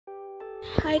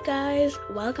Hi guys,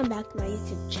 welcome back to my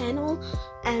YouTube channel,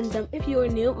 and if you are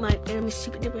new, I'm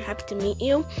super duper happy to meet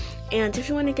you. And if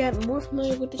you want to get more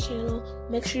familiar with the channel,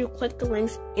 make sure you click the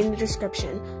links in the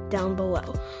description down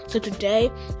below. So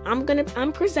today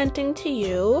I'm presenting to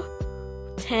you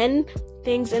 10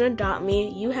 things in Adopt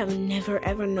Me you have never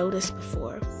ever noticed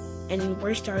before, and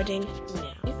we're starting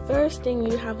now. The first thing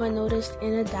you haven't noticed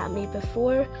in Adopt Me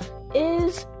before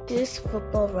is this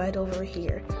football right over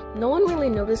here. No one really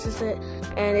notices it,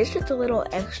 and it's just a little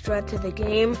extra to the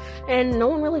game, and no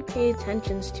one really pays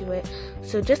attention to it.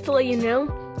 So just to let you know,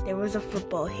 there was a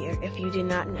football here if you did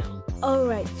not know.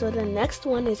 Alright, so the next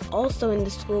one is also in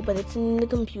the school, but it's in the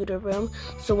computer room.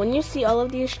 So when you see all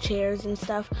of these chairs and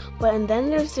stuff, and then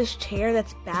there's this chair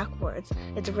that's backwards.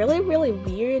 It's really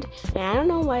weird, and I don't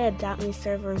know why Adopt Me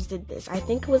servers did this. I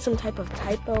think it was some type of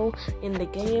typo in the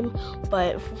game,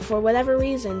 but for whatever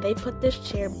reason, they put this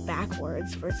chair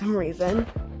backwards for some reason.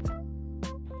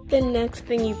 The next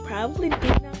thing you probably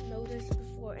did not notice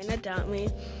before in Adopt Me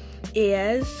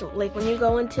is like when you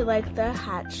go into like the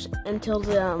hatch until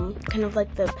the kind of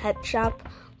like the pet shop,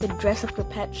 the dress up your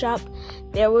pet shop,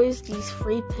 there was these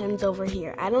free pins over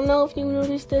here. I don't know if you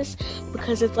noticed this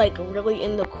because it's like really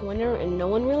in the corner and no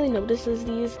one really notices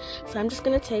these, so I'm just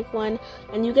gonna take one,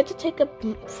 and you get to take a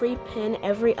free pin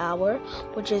every hour,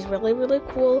 which is really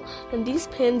cool. And these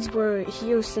pins were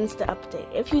here since the update.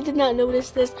 If you did not notice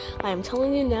this, I am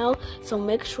telling you now, so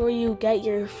make sure you get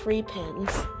your free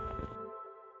pins.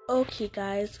 Okay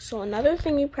guys, so another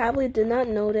thing you probably did not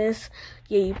notice,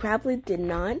 you probably did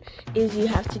not, is you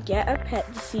have to get a pet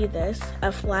to see this,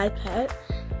 a fly pet,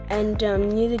 and you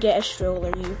need to get a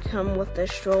stroller. You come with the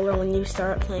stroller when you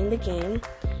start playing the game,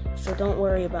 so don't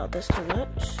worry about this too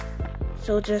much.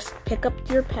 So just pick up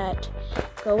your pet,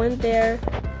 go in there,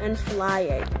 and fly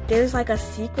it. There's like a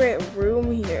secret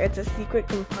room here. It's a secret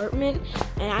compartment,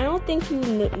 and I don't think you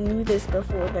knew this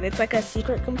before, but it's like a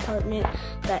secret compartment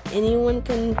that anyone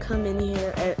can come in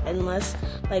here unless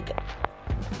like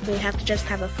they have to just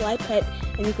have a fly pet,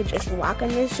 and you could just walk on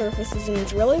their surfaces, and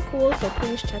it's really cool, so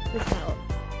please check this out.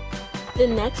 The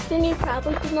next thing you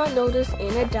probably did not notice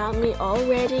in Adopt Me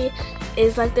already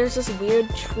is like there's this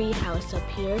weird tree house up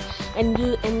here, and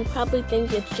you probably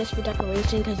think it's just for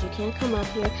decoration because you can't come up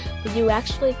here, but you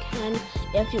actually can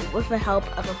if you with the help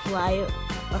of a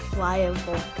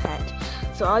flyable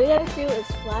pet. So all you gotta do is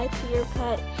fly to your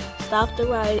pet, stop the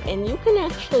ride, and you can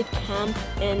actually camp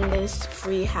in this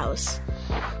free house.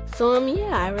 So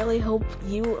yeah, I really hope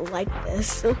you like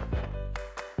this.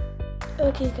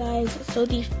 Okay guys, so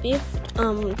the fifth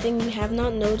thing you have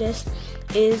not noticed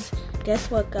is,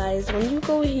 guess what guys, when you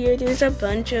go here, there's a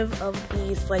bunch of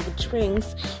these like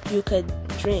drinks you could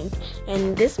drink,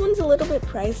 and this one's a little bit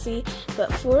pricey,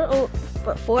 but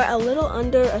for a little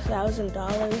under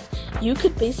 $1,000, you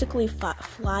could basically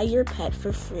fly your pet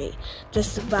for free.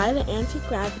 Just buy the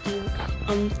anti-gravity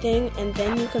thing, and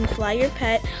then you can fly your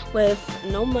pet with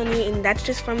no money, and that's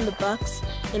just from the bucks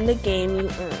in the game you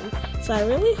earn. So I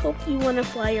really hope you want to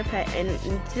fly your pet,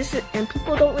 and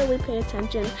people don't really pay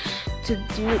attention to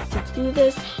do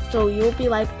this, so you'll be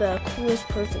like the coolest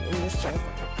person in the server.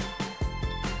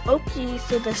 Okay,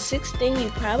 so the sixth thing you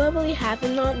probably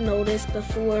haven't not noticed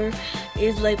before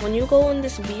is like when you go in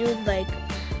this weird like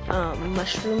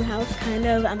mushroom house, kind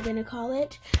of, I'm gonna call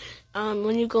it.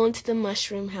 When you go into the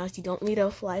mushroom house, you don't need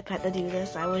a fly pet to do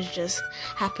this. I was just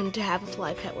happened to have a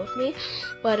fly pet with me,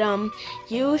 but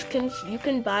you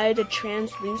can buy the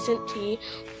translucent tea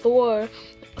for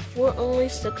only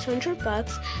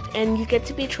 $600, and you get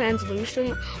to be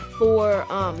translucent for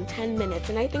 10 minutes,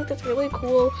 and I think that's really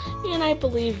cool, and I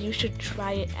believe you should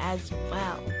try it as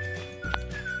well.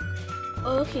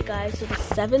 Okay guys, so the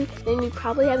seventh thing you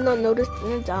probably have not noticed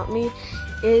in Adopt Me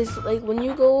is like when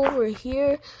you go over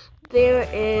here, there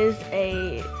is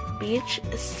a beach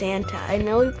Santa. I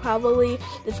know it's probably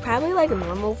like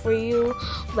normal for you,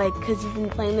 like because you've been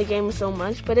playing the game so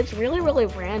much, but it's really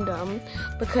random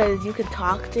because you could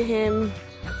talk to him,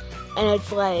 and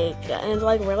it's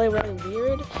like really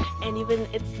weird, and even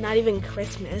it's not even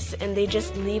Christmas, and they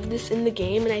just leave this in the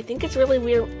game, and I think it's really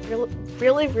weird,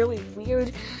 really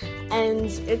weird, and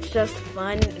it's just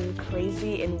fun and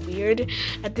crazy and weird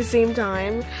at the same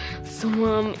time.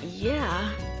 So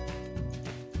yeah.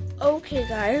 Okay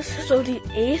guys, so the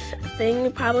eighth thing you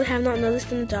probably have not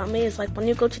noticed in Adopt Me is like when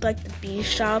you go to like the bee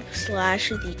shop /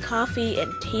 the coffee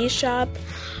and tea shop,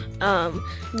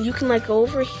 you can like go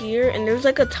over here, and there's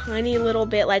like a tiny little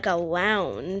bit like a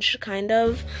lounge kind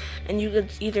of, and you could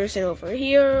either sit over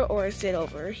here or sit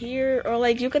over here, or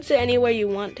like you could sit anywhere you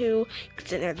want to. You could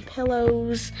sit near the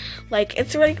pillows. Like,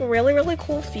 it's like a really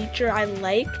cool feature I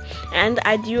like, and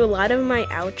I do a lot of my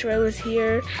outros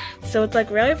here, so it's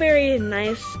like really very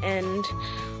nice and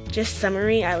just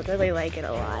summery. I really like it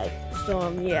a lot.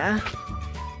 So yeah.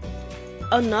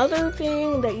 Another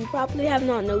thing that you probably have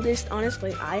not noticed,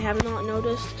 honestly, I have not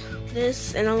noticed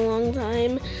this in a long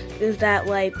time, is that,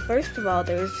 like, first of all,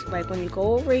 there's, like, when you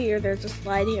go over here, there's a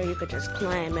slide here, you could just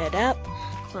climb it up,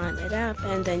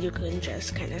 and then you can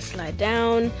just kind of slide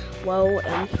down, whoa,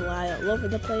 and fly all over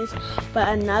the place. But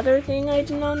another thing I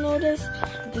did not notice,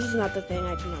 this is not the thing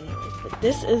I did not notice, but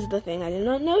this is the thing I did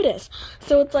not notice.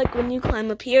 So it's like when you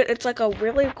climb up here, it's like a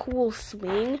really cool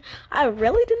swing. I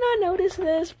really did not notice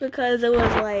this because it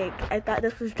was like, I thought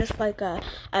this was just like a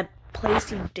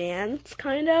place you dance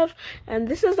kind of, and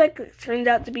this is like, turned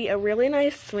out to be a really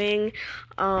nice swing.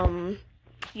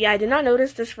 Yeah, I did not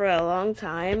notice this for a long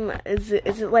time. Is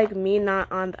it like me not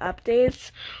on the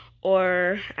updates,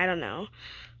 or I don't know.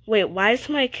 Wait, why is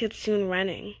my kitsune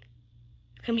running?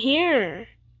 Come here.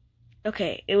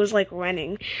 Okay, it was like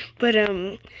running, but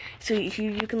so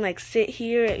you can like sit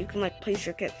here, you can like place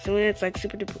your kitsune. It's like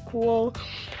super duper cool,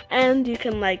 and you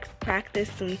can like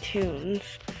practice some tunes.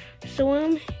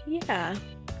 So yeah.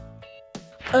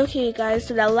 Okay guys,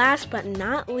 so the last but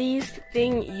not least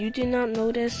thing you did not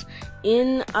notice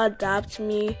in Adopt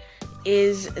Me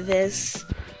is this.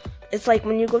 It's like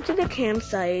when you go to the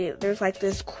campsite, there's like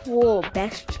this cool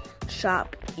Best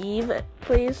Shop Eve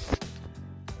place.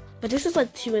 But this is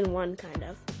like 2-in-1 kind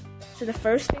of. So the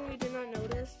first thing we did not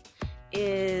notice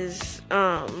is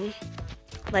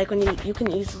like when you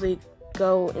can easily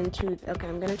go into, okay,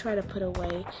 I'm gonna try to put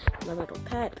away my little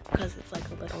pet because it's like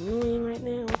a little annoying right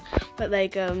now, but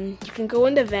like you can go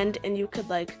in the vent and you could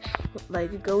like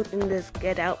go in this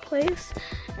get out place,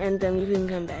 and then you can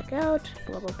come back out,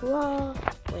 blah blah blah.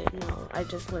 Wait, no, I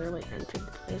just literally entered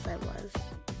the place I was.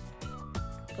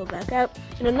 Go back out.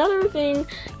 And another thing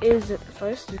is,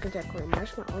 first you can decorate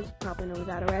marshmallows, probably know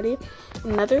that already.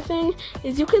 Another thing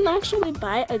is you can actually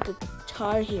buy a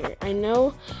guitar here. I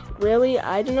know, really,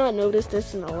 I did not notice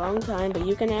this in a long time, but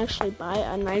you can actually buy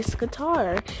a nice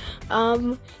guitar.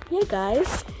 Yeah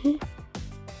guys.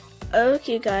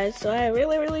 Okay guys, so I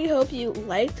really hope you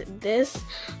liked this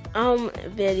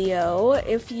video.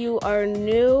 If you are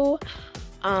new,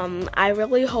 I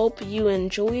really hope you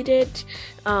enjoyed it.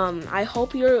 I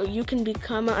hope you can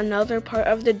become another part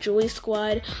of the Joy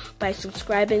Squad by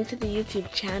subscribing to the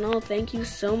YouTube channel. Thank you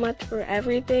so much for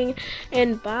everything,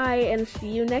 and bye, and see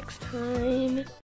you next time.